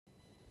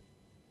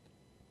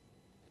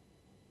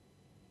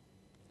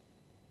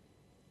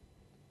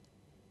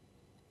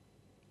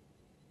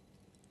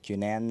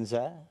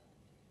Cunanza,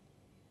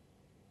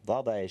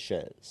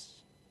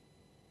 Vivacious.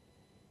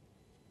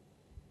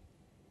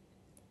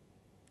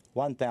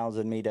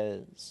 1,000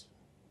 meters.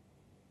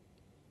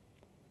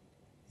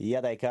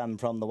 Here they come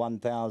from the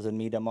 1,000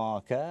 meter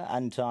marker.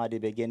 Untidy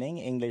beginning.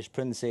 English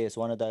Princess,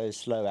 one of those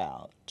slow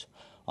out.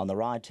 On the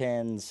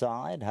right-hand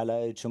side,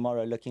 Hello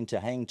Tomorrow looking to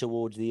hang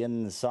towards the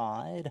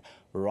inside.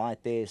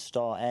 Right there,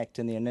 Star Act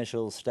in the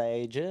initial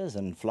stages,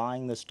 and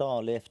Flying the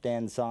Star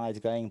left-hand side is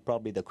going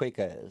probably the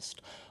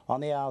quickest. On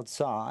the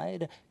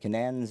outside,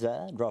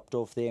 Cunanza dropped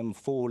off them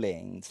 4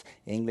 lengths.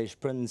 English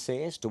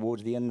Princess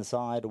towards the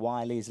inside,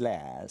 Wiley's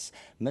Lass.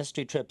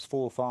 Mystery Trips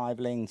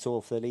 4-5 lengths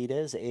off the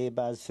leaders.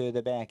 Airbuzz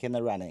further back in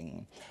the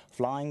running.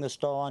 Flying the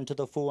Star onto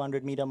the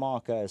 400 meter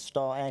marker.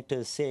 Star Act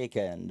is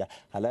second.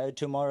 Hello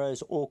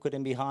Tomorrow's awkward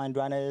and behind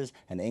runners,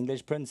 and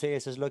English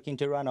Princess is looking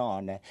to run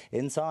on.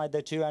 Inside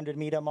the 200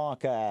 meter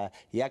marker,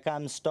 here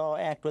comes Star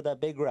Act with a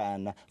big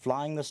run.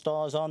 Flying the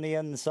Stars on the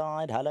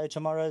inside. Hello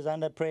Tomorrow's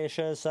under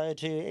pressure, so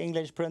too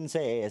English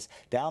Princess.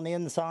 Down the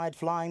inside,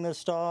 Flying the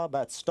Star,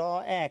 but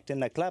Star Act in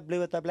the club blue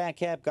with the black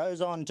cap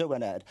goes on to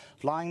win it.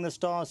 Flying the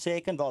Star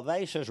second.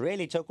 Vivacious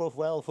really took off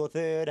well for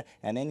third,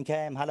 and then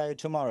came Hello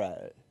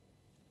Tomorrow.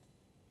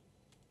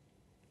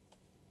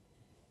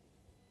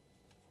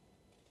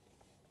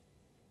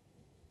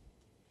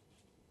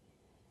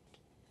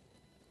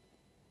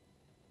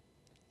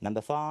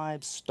 Number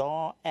 5,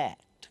 Star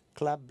Act.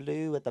 Club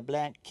blue with the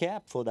black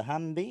cap for the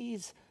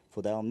Humvees.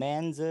 For the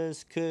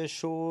Almanzas,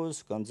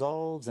 Kershaws,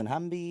 Gonzalez and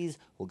Humvees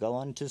will go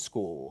on to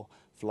score.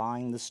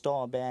 Flying the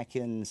Star back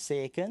in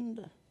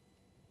second.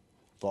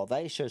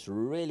 Vivacious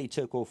really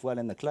took off well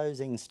in the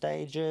closing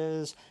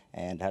stages.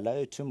 And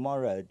Hello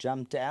Tomorrow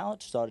jumped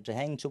out, started to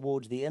hang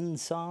towards the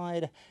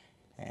inside,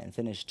 and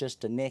finished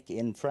just a neck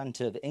in front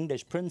of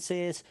English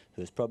Princess,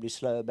 who was probably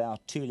slow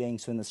about 2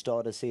 lengths when the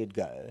starter said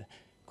go.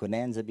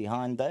 Cunanza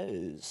behind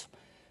those.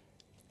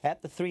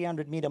 At the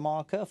 300 meter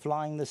marker,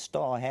 Flying the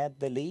Star had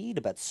the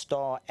lead, but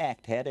Star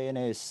Act had her in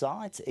her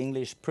sights.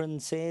 English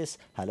Princess,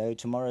 Hello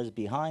Tomorrow's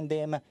behind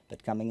them,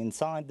 but coming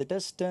inside the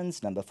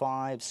distance. Number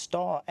 5,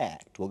 Star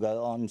Act will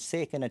go on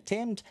second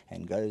attempt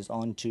and goes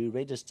on to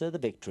register the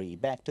victory.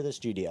 Back to the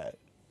studio.